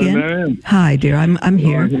 Say it again. Mary. Hi, dear. I'm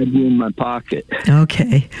here. I had you in my pocket.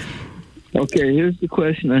 Okay. Okay, here's the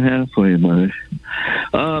question I have for you, Mother.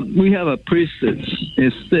 We have a priest that's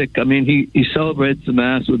is sick, I mean, he celebrates the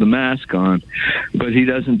Mass with a mask on, but he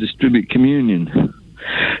doesn't distribute communion.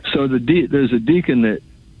 So there's a deacon that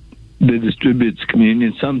distributes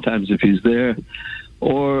communion sometimes if he's there,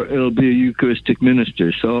 or it'll be a Eucharistic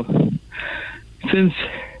minister. So since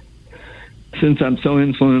I'm so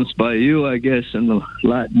influenced by you, I guess, in the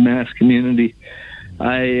Latin Mass community,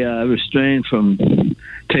 I refrain from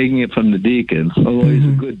taking it from the deacon, although he's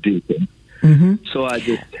a good deacon. Mm-hmm. So I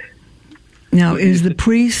just... Now, is the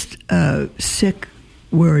priest sick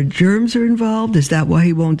where germs are involved? Is that why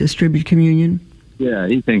he won't distribute communion? Yeah,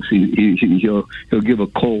 he thinks he'll give a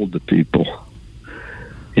cold to people.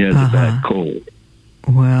 He has a bad cold.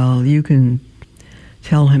 Well, you can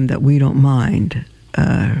tell him that we don't mind.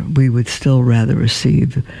 We would still rather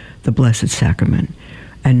receive the Blessed Sacrament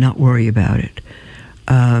and not worry about it.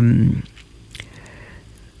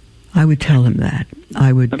 I would tell him that.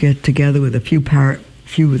 I would get together with a few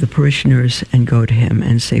of the parishioners and go to him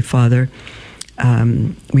and say, Father,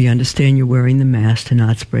 we understand you're wearing the Mass to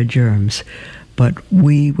not spread germs, but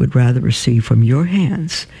we would rather receive from your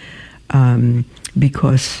hands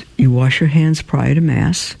because you wash your hands prior to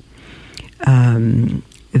Mass.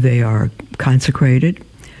 They are consecrated.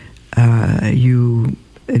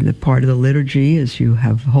 In the part of the liturgy is you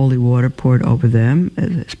have holy water poured over them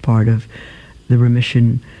as part of the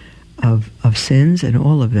remission of sins and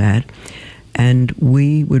all of that. And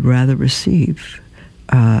we would rather receive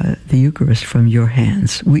the Eucharist from your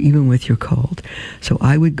hands, even with your cold. So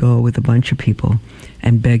I would go with a bunch of people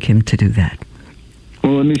and beg him to do that.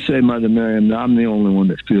 Well, let me say, Mother Miriam, I'm the only one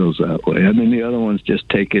that feels that way. I mean, the other ones just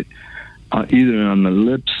take it either on the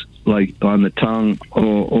lips, like on the tongue,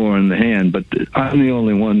 or in the hand. But I'm the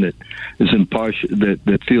only one that is impartial,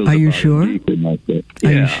 that feels. Are you sure? Like that.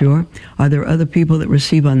 Are you sure? Are there other people that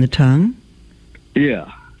receive on the tongue?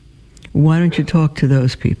 Yeah. Why don't you talk to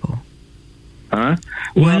those people? Huh?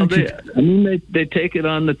 Well, they take it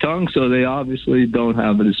on the tongue, so they obviously don't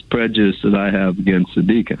have this prejudice that I have against the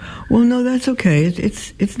deacon. Well, no, that's okay.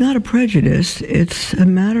 It's not a prejudice. It's a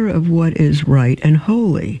matter of what is right and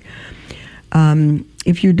holy.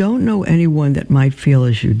 If you don't know anyone that might feel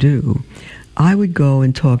as you do, I would go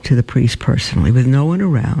and talk to the priest personally with no one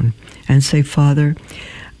around and say, Father,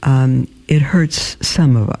 it hurts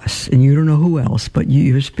some of us, and you don't know who else, but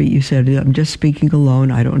you said, I'm just speaking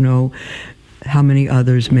alone. I don't know how many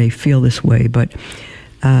others may feel this way, but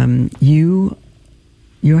your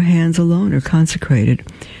hands alone are consecrated,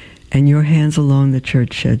 and your hands alone the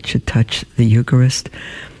Church should touch the Eucharist.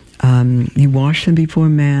 You wash them before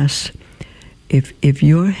Mass. If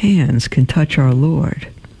your hands can touch our Lord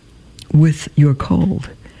with your cold,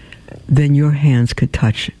 then your hands could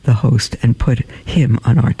touch the host and put him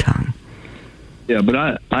on our tongue. Yeah, but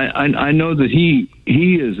I know that he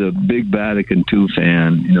is a big Vatican II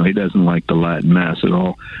fan. You know, he doesn't like the Latin Mass at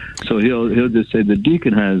all. So he'll just say the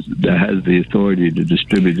deacon has the authority to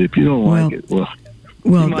distribute it. If you don't like it,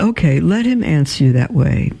 well, okay, let him answer you that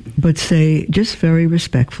way. But say, just very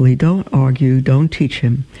respectfully, don't argue, don't teach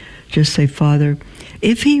him. Just say, Father,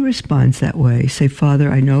 if he responds that way, say, Father,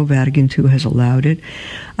 I know Vatican II has allowed it.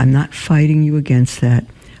 I'm not fighting you against that,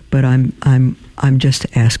 but I'm just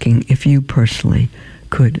asking if you personally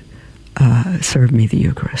could serve me the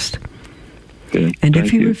Eucharist. Okay, and if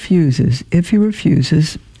he refuses,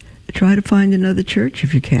 try to find another church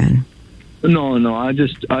if you can. No, I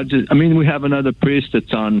mean, we have another priest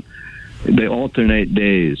that's on. They alternate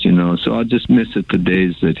days, you know, so I'll just miss it the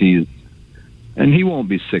days that and he won't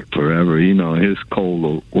be sick forever, you know. His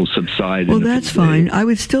cold will subside. Well, that's fine. I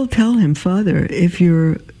would still tell him, Father, if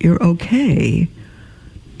you're okay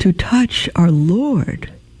to touch our Lord,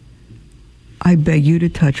 I beg you to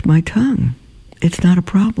touch my tongue. It's not a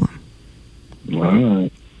problem. All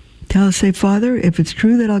right. Say, Father, if it's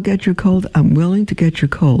true that I'll get your cold, I'm willing to get your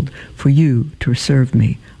cold for you to serve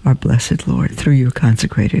me, our blessed Lord, through your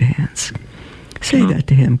consecrated hands. Say that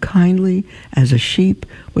to him kindly as a sheep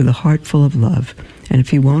with a heart full of love. And if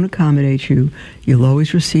he won't accommodate you, you'll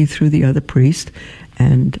always receive through the other priest.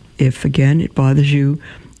 And if, again, it bothers you,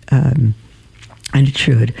 and it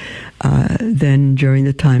should, then during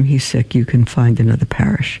the time he's sick, you can find another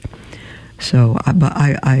parish. So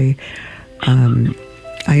I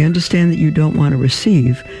understand that you don't want to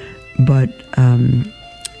receive, but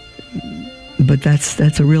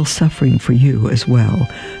that's a real suffering for you as well.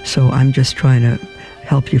 So I'm just trying to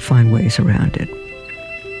help you find ways around it.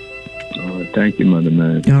 Oh, thank you, Mother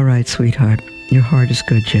Mary. All right, sweetheart. Your heart is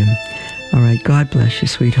good, Jim. All right, God bless you,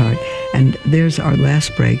 sweetheart. And there's our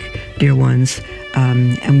last break, dear ones,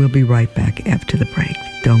 and we'll be right back after the break.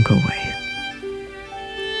 Don't go away.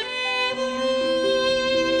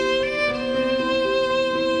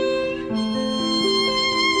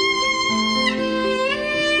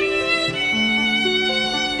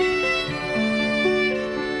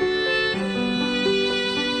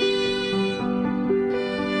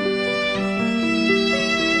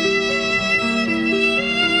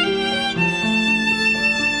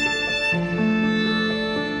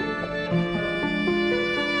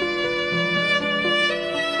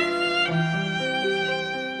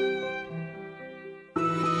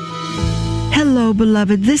 Hello,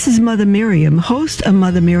 beloved. This is Mother Miriam, host of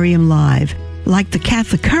Mother Miriam Live. Like the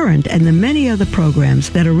Catholic Current and the many other programs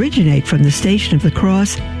that originate from the Station of the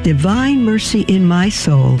Cross, Divine Mercy in My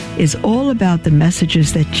Soul is all about the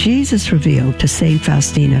messages that Jesus revealed to St.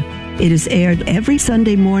 Faustina. It is aired every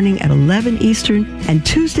Sunday morning at 11 Eastern and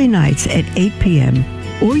Tuesday nights at 8 p.m.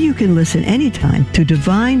 Or you can listen anytime to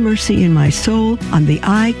Divine Mercy in My Soul on the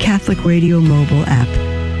iCatholic Radio mobile app.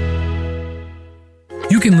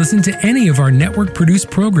 You can listen to any of our network-produced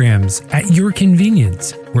programs at your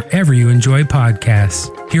convenience, wherever you enjoy podcasts.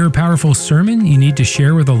 Hear a powerful sermon you need to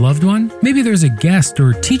share with a loved one? Maybe there's a guest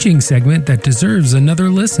or teaching segment that deserves another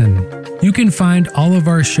listen. You can find all of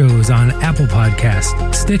our shows on Apple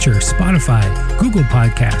Podcasts, Stitcher, Spotify, Google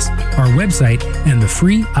Podcasts, our website, and the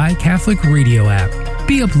free iCatholic Radio app.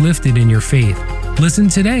 Be uplifted in your faith. Listen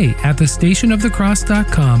today at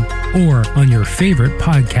thestationofthecross.com or on your favorite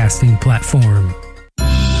podcasting platform.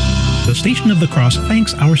 The Station of the Cross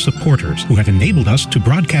thanks our supporters who have enabled us to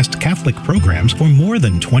broadcast Catholic programs for more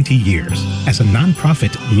than 20 years. As a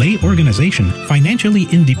nonprofit lay organization financially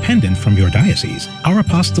independent from your diocese, our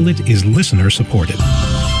apostolate is listener-supported.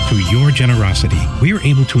 Through your generosity, we are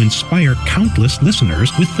able to inspire countless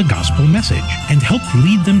listeners with the gospel message and help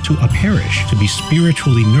lead them to a parish to be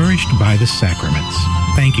spiritually nourished by the sacraments.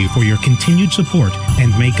 Thank you for your continued support, and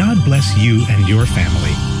may God bless you and your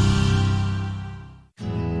family.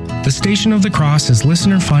 The Station of the Cross is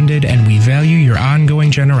listener-funded, and we value your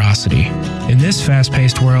ongoing generosity. In this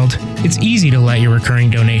fast-paced world, it's easy to let your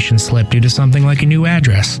recurring donation slip due to something like a new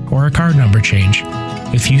address or a card number change.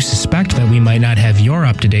 If you suspect that we might not have your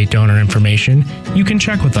up-to-date donor information, you can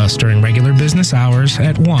check with us during regular business hours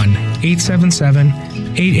at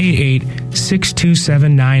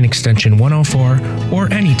 1-877-888-6279 extension 104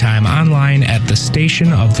 or anytime online at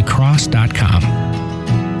thestationofthecross.com.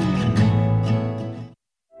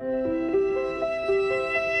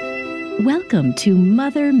 Welcome to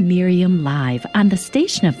Mother Miriam Live on the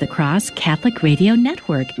Station of the Cross Catholic Radio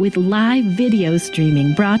Network with live video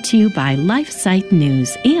streaming brought to you by LifeSite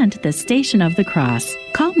News and the Station of the Cross.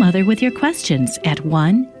 Call Mother with your questions at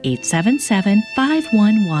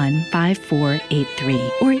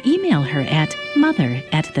 1-877-511-5483 or email her at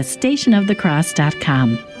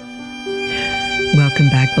mother@thestationofthecross.com. Welcome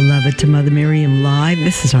back, beloved, to Mother Miriam Live.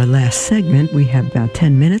 This is our last segment. We have about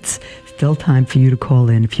 10 minutes. Still time for you to call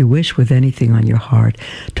in if you wish with anything on your heart.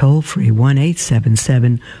 Toll free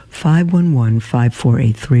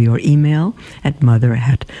 1-877-511-5483 or email at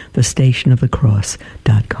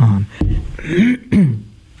mother@thestationofthecross.com.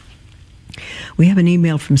 We have an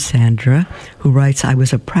email from Sandra who writes, I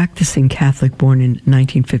was a practicing Catholic born in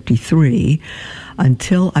 1953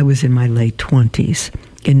 until I was in my late 20s.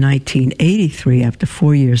 In 1983, after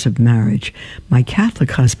 4 years of marriage, my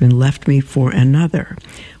Catholic husband left me for another.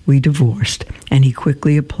 We divorced, and he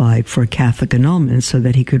quickly applied for a Catholic annulment so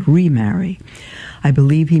that he could remarry. I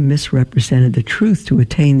believe he misrepresented the truth to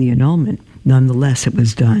attain the annulment. Nonetheless, it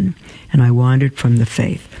was done, and I wandered from the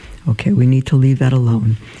faith. Okay, we need to leave that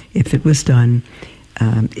alone. If it was done,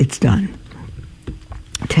 it's done.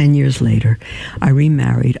 10 years later, I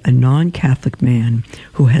remarried a non-Catholic man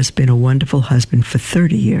who has been a wonderful husband for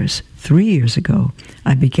 30 years. 3 years ago,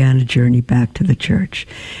 I began a journey back to the church.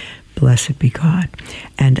 Blessed be God,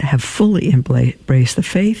 and have fully embraced the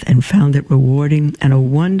faith and found it rewarding and a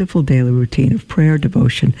wonderful daily routine of prayer,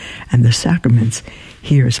 devotion, and the sacraments.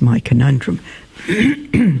 Here's my conundrum.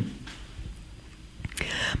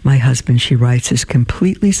 My husband, she writes, is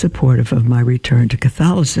completely supportive of my return to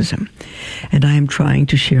Catholicism, and I am trying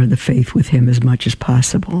to share the faith with him as much as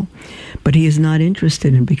possible. But he is not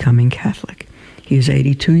interested in becoming Catholic. He is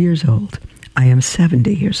 82 years old. I am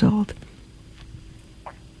 70 years old.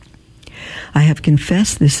 I have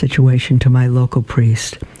confessed this situation to my local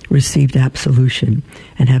priest, received absolution,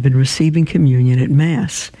 and have been receiving communion at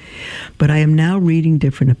Mass. But I am now reading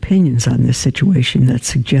different opinions on this situation that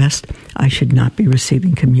suggest I should not be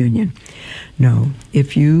receiving communion. No,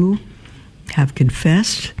 if you have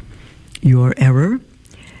confessed your error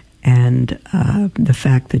and the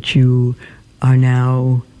fact that you are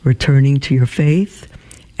now returning to your faith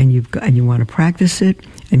and you want to practice it,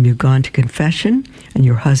 and you've gone to confession, and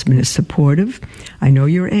your husband is supportive. I know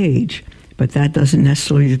your age, but that doesn't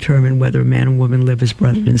necessarily determine whether a man and woman live as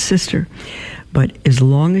brother and sister. But as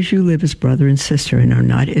long as you live as brother and sister and are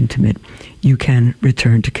not intimate, you can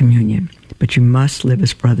return to communion. But you must live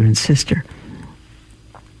as brother and sister.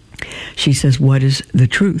 She says, what is the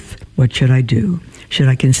truth? What should I do? Should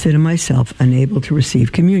I consider myself unable to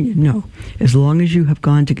receive communion? No. As long as you have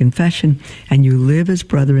gone to confession and you live as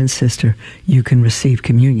brother and sister, you can receive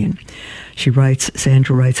communion.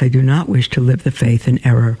 Sandra writes, I do not wish to live the faith in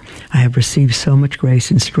error. I have received so much grace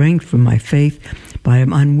and strength from my faith, but I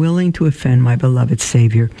am unwilling to offend my beloved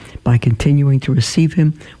Savior by continuing to receive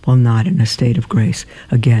him while not in a state of grace.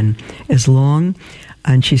 Again,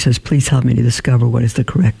 and she says, please help me to discover what is the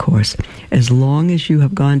correct course. As long as you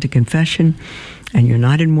have gone to confession and you're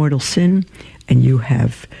not in mortal sin, and you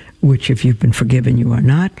have, which if you've been forgiven, you are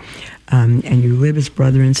not, and you live as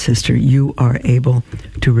brother and sister, you are able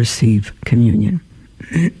to receive communion.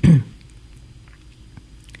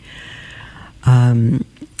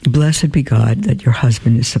 Blessed be God that your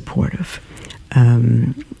husband is supportive.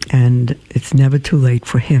 And it's never too late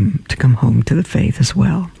for him to come home to the faith as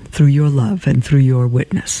well, through your love and through your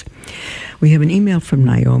witness. We have an email from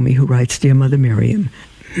Naomi who writes, Dear Mother Miriam,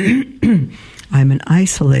 I'm an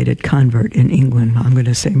isolated convert in England. I'm going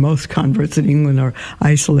to say most converts in England are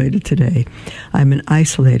isolated today. I'm an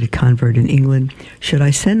isolated convert in England. Should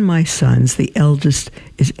I send my sons, the eldest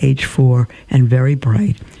is age 4 and very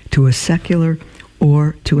bright, to a secular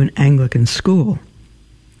or to an Anglican school?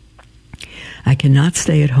 I cannot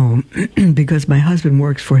stay at home because my husband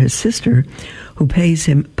works for his sister, who pays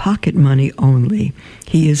him pocket money only.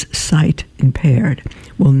 He is sight impaired,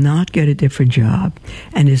 will not get a different job,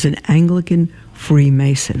 and is an Anglican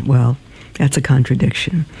Freemason. Well, that's a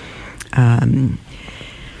contradiction.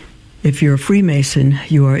 If you're a Freemason,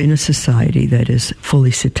 you are in a society that is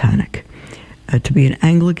fully satanic. To be an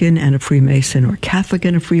Anglican and a Freemason, or Catholic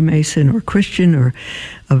and a Freemason, or Christian, or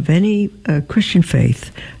of any Christian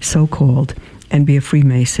faith, so-called, and be a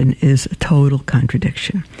Freemason is a total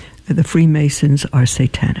contradiction. The Freemasons are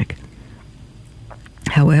satanic.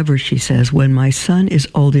 However, she says, when my son is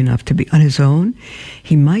old enough to be on his own,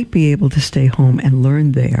 he might be able to stay home and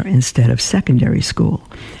learn there instead of secondary school,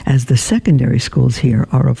 as the secondary schools here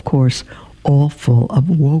are, of course, all full of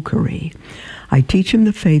wokery. I teach him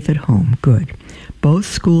the faith at home. Good. Both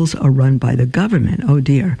schools are run by the government. Oh,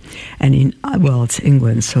 dear. And it's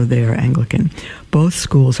England, so they are Anglican. Both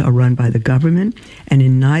schools are run by the government, and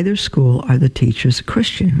in neither school are the teachers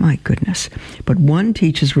Christian. My goodness. But one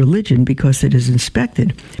teaches religion because it is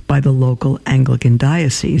inspected by the local Anglican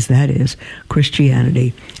diocese, that is,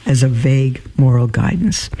 Christianity as a vague moral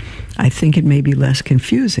guidance. I think it may be less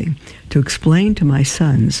confusing to explain to my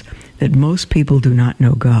sons that most people do not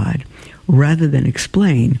know God, rather than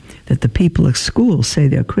explain that the people at school say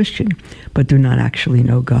they're Christian, but do not actually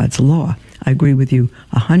know God's law. I agree with you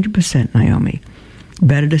 100%, Naomi.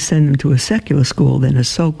 Better to send them to a secular school than a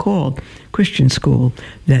so-called Christian school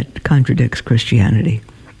that contradicts Christianity.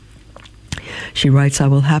 She writes, I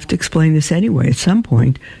will have to explain this anyway at some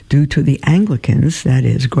point due to the Anglicans, that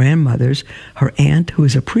is, grandmothers, her aunt who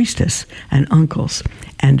is a priestess, and uncles,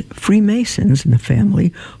 and Freemasons in the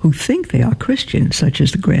family who think they are Christian, such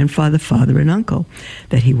as the grandfather, father, and uncle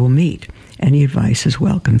that he will meet. Any advice is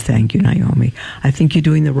welcome. Thank you, Naomi. I think you're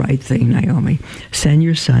doing the right thing, Naomi. Send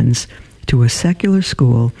your sons to a secular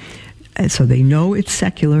school so they know it's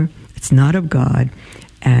secular, it's not of God,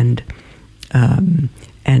 and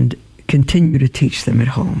continue to teach them at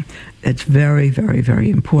home. That's very, very, very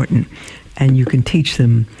important. And you can teach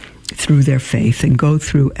them through their faith and go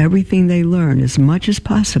through everything they learn as much as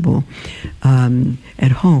possible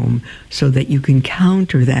at home so that you can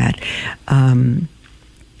counter that and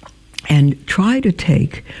try to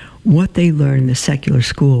take what they learn in the secular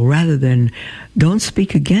school rather than don't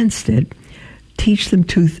speak against it. Teach them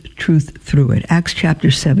truth through it. Acts chapter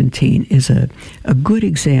 17 is a good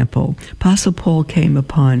example. Apostle Paul came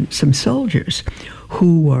upon some soldiers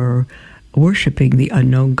who were worshiping the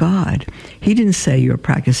unknown God. He didn't say you're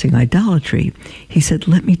practicing idolatry. He said,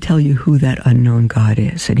 let me tell you who that unknown God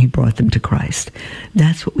is. And he brought them to Christ.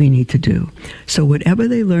 That's what we need to do. So whatever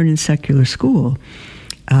they learn in secular school,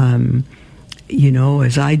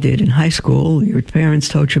 as I did in high school, your parents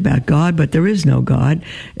taught you about God, but there is no God.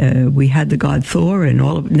 We had the god Thor,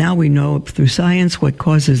 and now we know through science what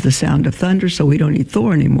causes the sound of thunder, so we don't need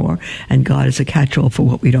Thor anymore, and God is a catch-all for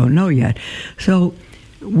what we don't know yet. So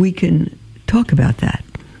we can talk about that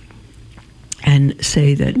and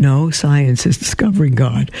say that no, science is discovering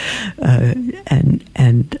God,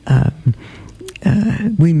 and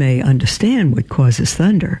we may understand what causes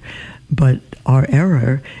thunder, but our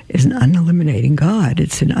error is not in eliminating God.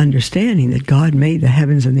 It's in understanding that God made the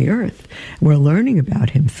heavens and the earth. We're learning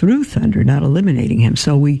about him through thunder, not eliminating him.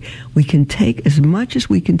 So we can take as much as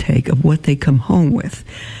we can take of what they come home with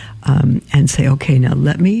and say, okay, now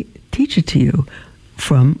let me teach it to you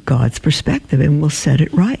from God's perspective, and we'll set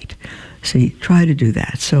it right. See, try to do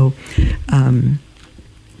that. So,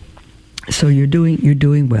 so you're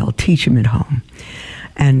doing well. Teach them at home,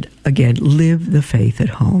 and again, live the faith at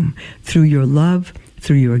home through your love,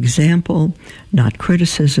 through your example, not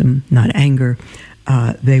criticism, not anger.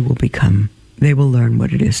 They will learn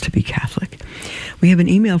what it is to be Catholic. We have an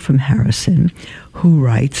email from Harrison who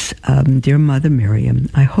writes, Dear Mother Miriam,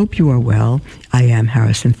 I hope you are well. I am,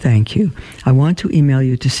 Harrison. Thank you. I want to email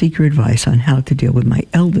you to seek your advice on how to deal with my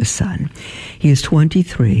eldest son. He is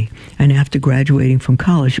 23, and after graduating from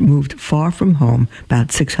college, moved far from home,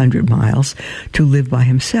 about 600 miles, to live by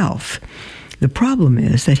himself. The problem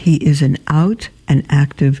is that he is an out and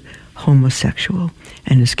active homosexual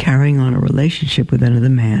and is carrying on a relationship with another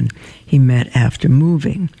man he met after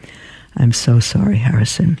moving. I'm so sorry,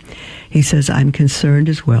 Harrison. He says, I'm concerned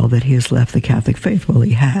as well that he has left the Catholic faith. Well,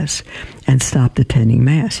 he has, and stopped attending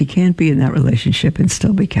Mass. He can't be in that relationship and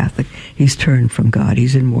still be Catholic. He's turned from God.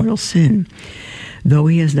 He's in mortal sin, though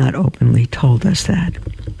he has not openly told us that.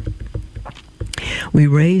 We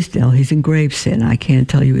raised Dell. He's in grave sin. I can't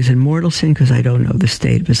tell you he's in mortal sin because I don't know the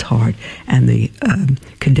state of his heart and the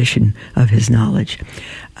condition of his knowledge.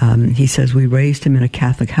 He says, we raised him in a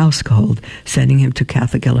Catholic household, sending him to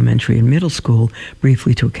Catholic elementary and middle school,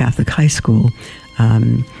 briefly to a Catholic high school,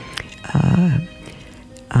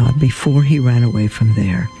 before he ran away from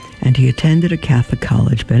there. And he attended a Catholic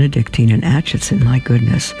college, Benedictine in Atchison. My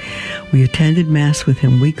goodness. We attended Mass with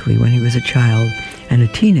him weekly when he was a child and a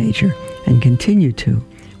teenager, and continued to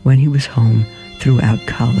when he was home throughout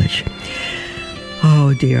college.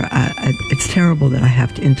 Oh dear, it's terrible that I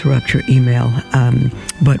have to interrupt your email,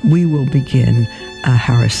 but we will begin,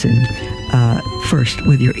 Harrison, first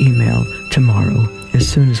with your email tomorrow. As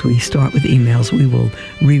soon as we start with emails, we will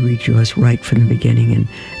reread yours right from the beginning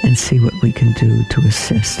and see what we can do to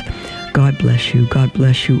assist. God bless you. God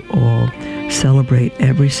bless you all. Celebrate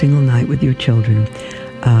every single night with your children.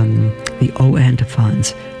 The O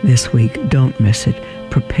antiphons this week. Don't miss it.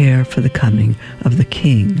 Prepare for the coming of the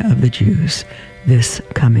King of the Jews this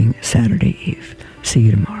coming Saturday Eve. See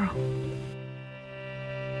you tomorrow.